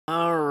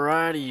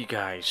Alrighty you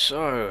guys,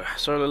 so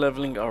Solo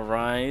Leveling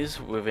Arise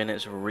within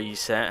its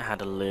reset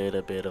had a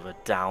little bit of a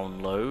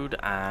download,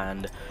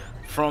 and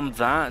from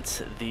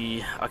that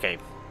okay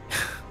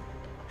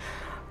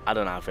I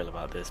don't know how I feel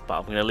about this, but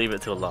I'm going to leave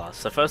it till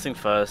last. So first things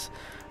first,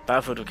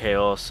 Battlefield of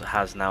Chaos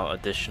has now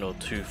additional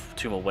two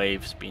more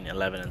waves, being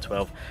 11 and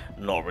 12.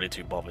 Not really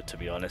too bothered, to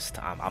be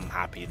honest. I'm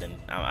happy, then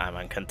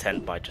I'm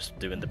content by just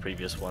doing the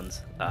previous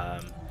ones.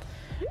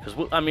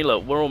 Because I mean,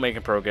 look, we're all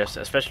making progress,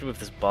 especially with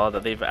this bar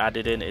that they've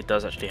added in. It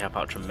does actually help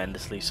out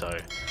tremendously. So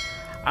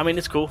I mean,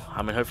 it's cool.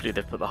 I mean, hopefully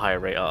they've put the higher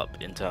rate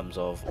up in terms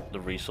of the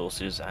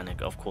resources, and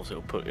of course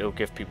it'll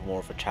give people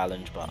more of a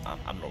challenge. But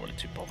I'm not really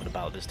too bothered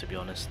about this, to be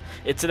honest.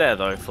 It's there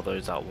though for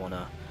those that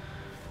wanna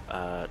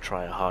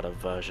try a harder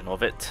version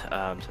of it.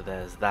 So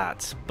there's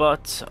that.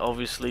 But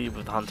obviously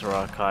with the Hunter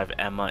Archive,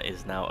 Emma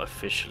is now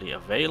officially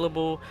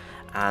available,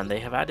 and they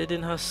have added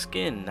in her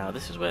skin. Now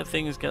this is where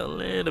things get a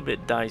little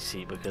bit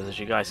dicey, because as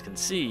you guys can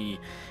see,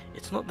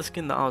 it's not the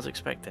skin that I was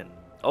expecting.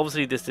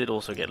 Obviously this did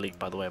also get leaked,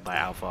 by the way, by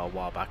Alpha a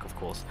while back, of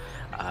course,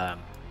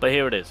 but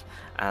here it is.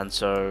 And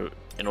so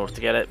in order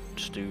to get it,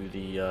 just do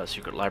the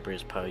secret library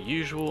as per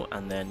usual,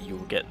 and then you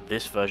will get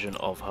this version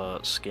of her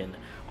skin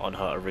on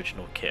her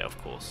original kit,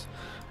 of course.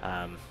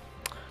 Don't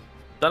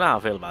know how I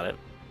feel about it.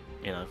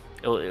 You know,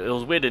 it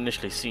was weird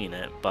initially seeing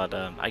it, but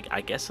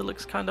I guess it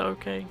looks kind of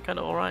okay, kind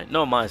of alright.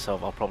 Not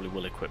myself, I probably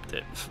will equip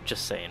it,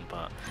 just saying.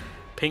 But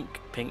pink,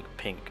 pink,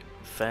 pink,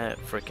 fair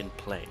freaking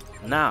play.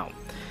 Now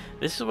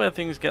this is where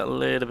things get a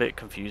little bit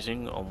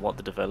confusing on what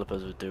the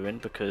developers are doing,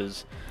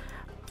 because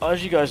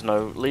as you guys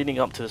know, leading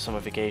up to the summer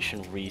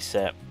vacation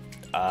reset,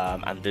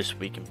 and this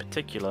week in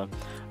particular,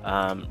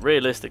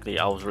 realistically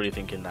I was really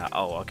thinking that,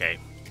 oh okay,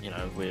 you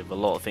know, with a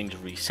lot of things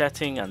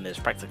resetting and there's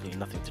practically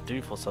nothing to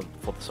do for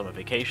the summer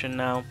vacation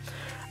now,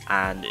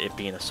 and it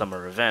being a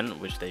summer event,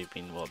 which they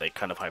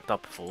kind of hyped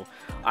up for,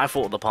 I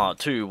thought the part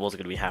 2 was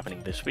going to be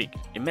happening this week.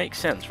 It makes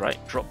sense, right?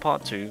 Drop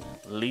part 2,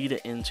 lead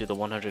it into the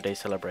 100-day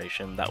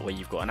celebration. That way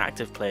you've got an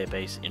active player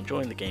base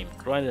enjoying the game,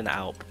 grinding it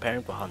out,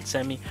 preparing for Hunt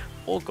Semi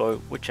or Go,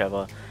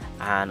 whichever,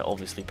 and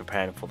obviously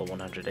preparing for the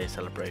 100-day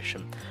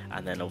celebration.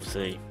 And then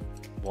obviously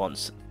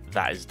once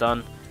that is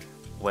done,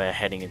 we're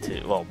heading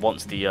into, well,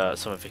 once the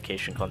summer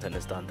vacation content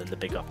is done, then the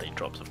big update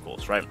drops, of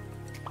course, right?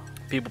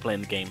 People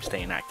playing the game,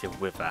 staying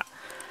active with that.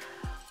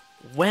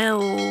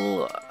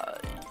 Well,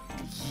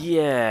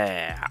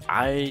 yeah,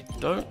 I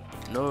don't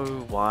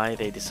know why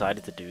they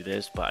decided to do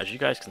this, but as you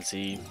guys can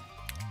see,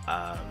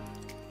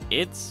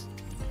 it's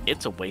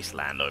a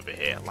wasteland over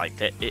here. Like,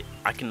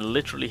 I can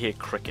literally hear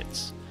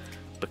crickets,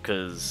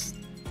 because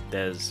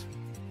there's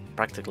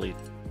practically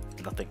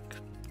nothing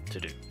to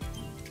do.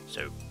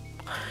 So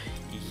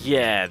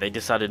yeah, they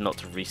decided not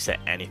to reset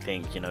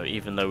anything, you know,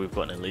 even though we've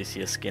got an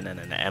Alicia skin and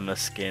an Emma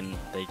skin.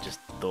 They just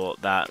thought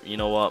that, you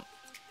know what,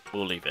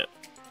 we'll leave it.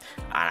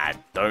 And I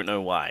don't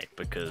know why,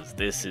 because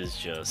this is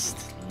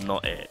just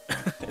not it.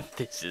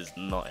 This is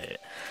not it.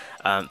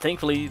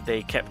 Thankfully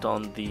they kept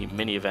on the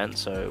mini event,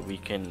 so we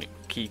can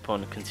keep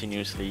on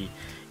continuously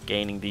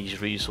gaining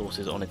these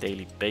resources on a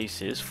daily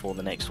basis for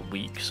the next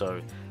week,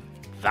 so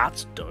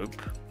that's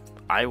dope.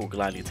 I will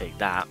gladly take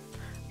that.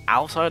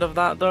 Outside of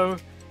that though,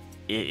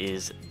 it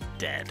is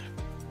dead.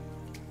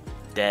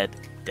 Dead,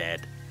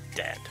 dead,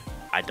 dead.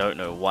 I don't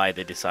know why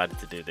they decided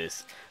to do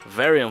this.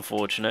 Very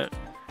unfortunate.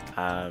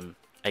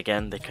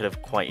 Again, they could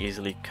have quite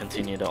easily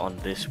continued it on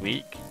this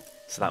week,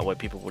 so that way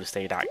people would have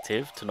stayed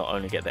active to not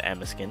only get the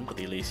Emma skin, but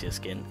the Alicia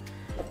skin,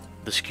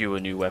 the skewer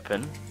new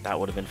weapon. That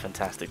would have been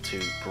fantastic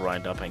to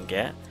grind up and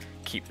get.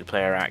 Keep the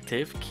player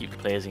active, keep the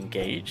players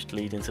engaged,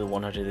 lead into the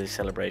 100-day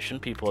celebration.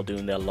 People are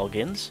doing their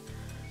logins.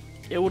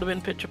 It would have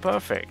been picture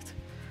perfect.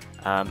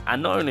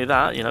 And not only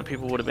that, you know,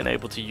 people would have been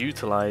able to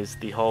utilize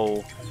the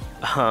whole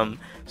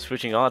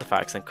switching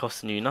artifacts and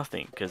costing you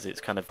nothing, because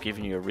it's kind of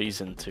giving you a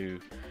reason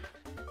to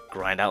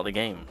grind out the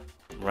game,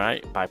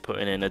 right? By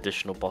putting in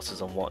additional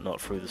bosses and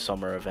whatnot through the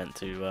summer event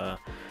to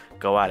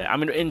go at it. I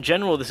mean, in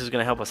general, this is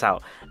going to help us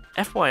out.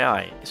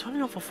 FYI, it's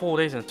only on for 4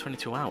 days and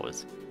 22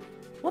 hours.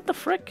 What the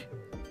frick?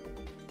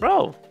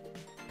 Bro,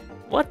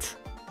 what?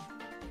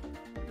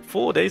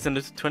 4 days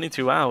and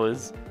 22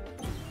 hours?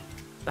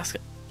 That's...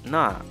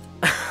 nah.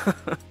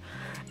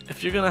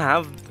 If you're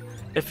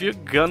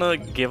gonna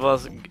give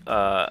us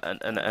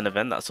an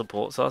event that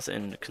supports us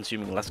in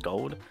consuming less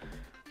gold,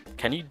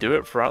 can you do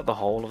it throughout the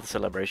whole of the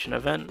celebration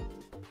event?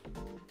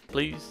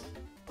 Please?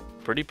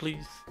 Pretty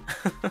please?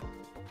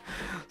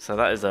 So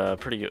that is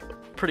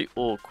pretty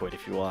awkward,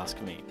 if you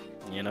ask me,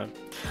 you know?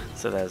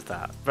 So there's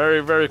that.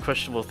 Very, very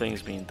questionable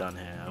things being done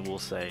here, I will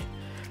say.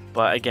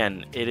 But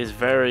again, it is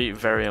very,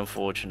 very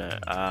unfortunate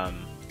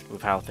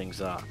with how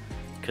things are,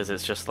 because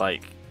it's just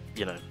like,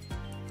 you know,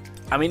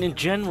 I mean, in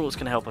general, it's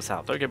going to help us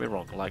out. Don't get me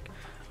wrong. Like,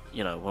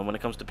 you know, when it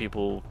comes to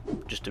people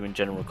just doing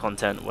general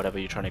content, whatever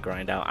you're trying to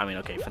grind out, I mean,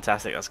 okay,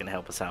 fantastic. That's going to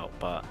help us out.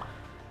 But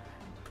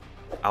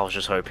I was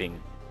just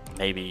hoping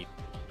maybe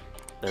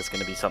there's going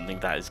to be something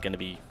that is going to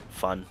be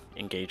fun,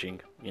 engaging,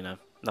 you know,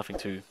 nothing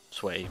too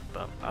sweaty.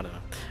 But I don't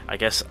know. I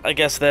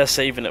guess they're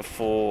saving it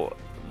for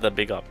the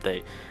big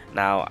update.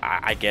 Now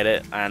I get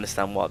it, I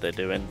understand what they're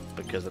doing,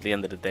 because at the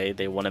end of the day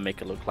they want to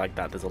make it look like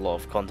that there's a lot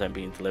of content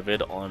being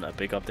delivered on a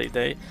big update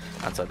day,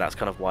 and so that's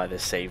kind of why they're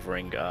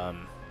savoring the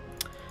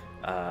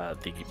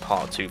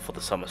part 2 for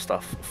the summer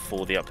stuff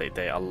for the update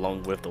day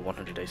along with the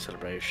 100-day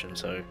celebration.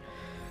 So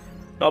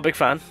not a big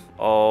fan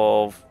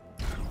of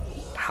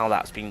how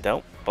that's being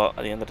dealt, but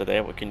at the end of the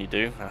day, what can you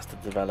do? As the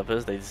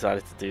developers, they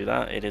decided to do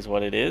that. It is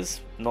what it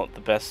is. Not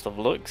the best of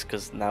looks,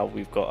 because now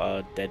we've got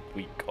a dead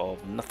week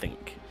of nothing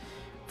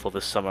for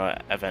the summer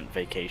event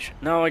vacation.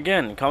 Now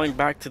again, coming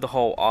back to the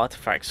whole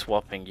artifact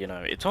swapping, you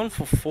know, it's on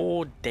for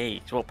 4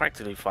 days, well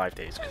practically 5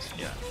 days, because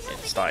yeah, it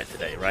started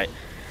today, right?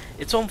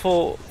 It's on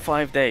for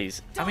 5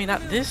 days. I mean,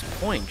 at this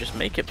point, just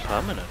make it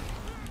permanent.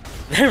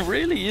 There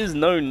really is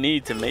no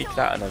need to make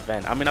that an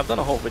event. I mean, I've done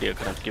a whole video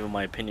kind of giving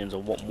my opinions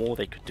on what more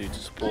they could do to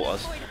support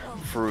us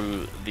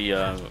through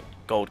the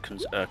gold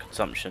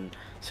consumption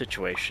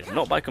situation.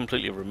 Not by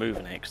completely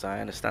removing it, because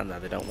I understand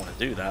that they don't want to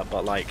do that,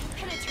 but like,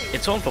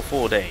 it's on for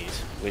 4 days,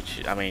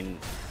 which, I mean,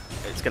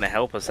 it's going to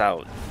help us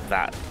out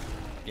that,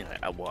 you know,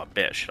 well, a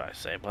bit, should I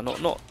say, but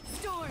not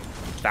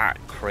that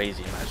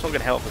crazy, man. It's not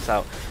going to help us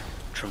out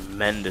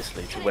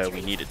tremendously to where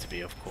we need it to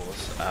be, of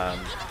course.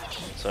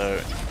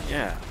 So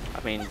yeah,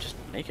 I mean, just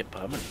make it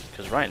permanent,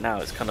 because right now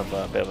it's kind of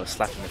a bit of a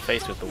slap in the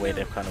face with the way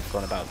they've kind of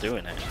gone about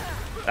doing it.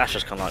 That's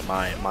just kind of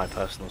like my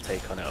personal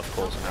take on it, of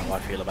course, and how I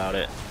feel about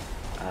it.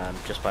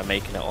 Just by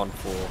making it on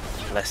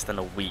for less than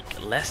a week,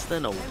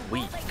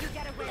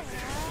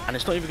 and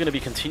it's not even going to be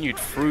continued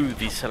through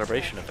the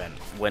celebration event,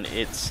 when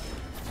it's,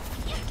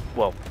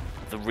 well,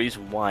 the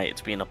reason why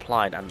it's being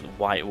applied and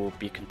why it will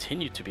be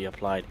continued to be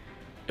applied,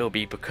 it will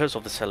be because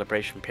of the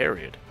celebration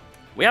period.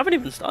 We haven't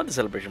even started the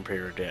celebration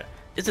period yet.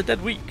 It's a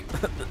dead week.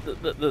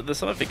 the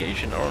summer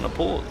vacation are on a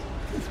pause.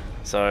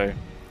 So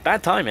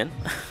bad timing,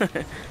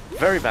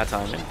 very bad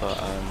timing. But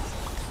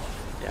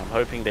yeah, I'm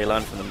hoping they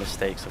learn from the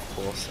mistakes, of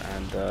course,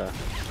 and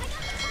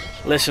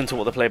listen to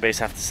what the player base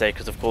have to say.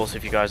 Because of course,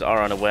 if you guys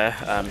are unaware,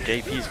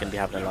 JP is going to be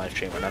having a live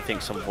stream, and I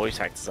think some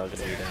voice actors are going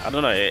to be there. I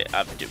don't know. You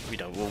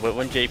know,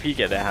 when JP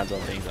get their hands on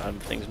things,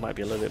 things might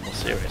be a little bit more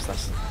serious.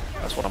 That's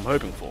what I'm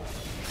hoping for.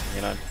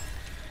 You know,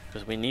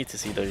 because we need to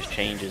see those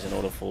changes in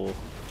order for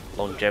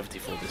longevity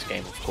for this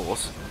game, of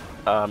course,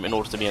 in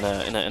order to be in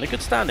a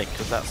good standing,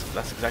 because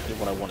that's exactly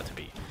what I want it to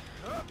be.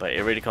 But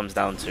it really comes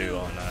down to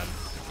on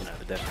you know,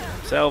 the devs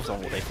themselves,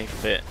 on what they think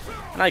of it.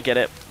 And I get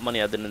it,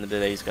 money at the end of the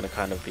day is going to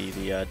kind of be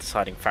the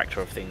deciding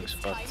factor of things,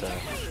 but I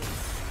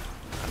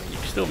mean, you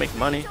can still make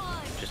money,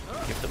 just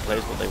give the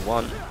players what they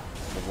want,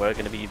 and we're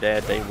going to be there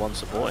day one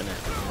supporting it,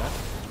 you know?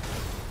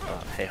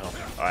 But hey ho.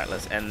 Alright,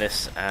 let's end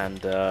this,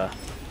 and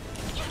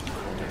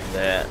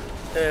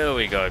there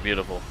we go,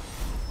 beautiful.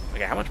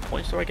 Okay, how much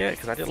points do I get?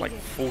 Because I did like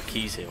 4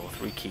 keys here, or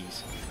 3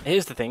 keys.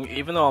 Here's the thing,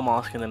 even though I'm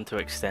asking them to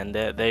extend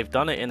it, they've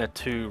done it in a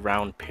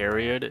 2-round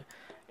period.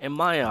 In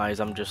my eyes,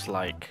 I'm just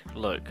like,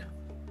 look,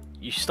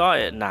 you start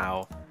it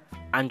now,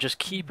 and just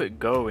keep it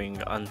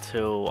going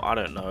until, I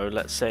don't know,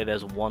 let's say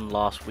there's 1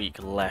 last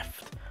week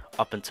left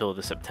up until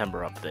the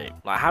September update.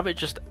 Like, have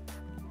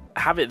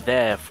it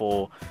there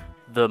for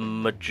the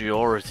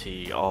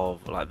majority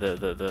of like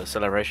the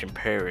celebration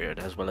period,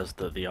 as well as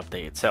the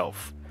update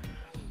itself.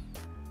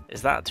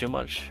 Is that too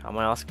much? Am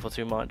I asking for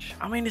too much?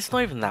 I mean, it's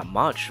not even that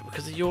much,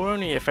 because you're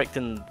only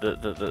affecting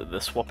the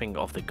swapping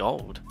of the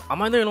gold.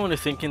 Am I the only one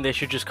who's thinking they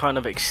should just kind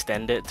of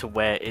extend it to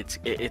where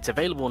it's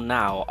available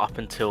now up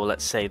until,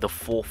 let's say, the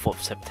 4th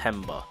of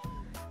September,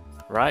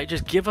 right?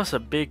 Just give us a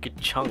big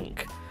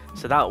chunk,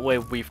 so that way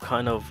we've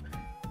kind of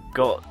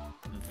got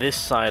this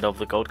side of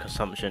the gold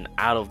consumption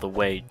out of the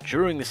way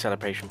during the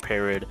celebration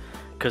period,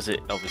 because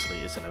it obviously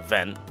is an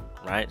event,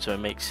 right? So it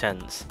makes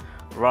sense,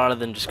 rather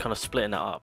than just kind of splitting it up.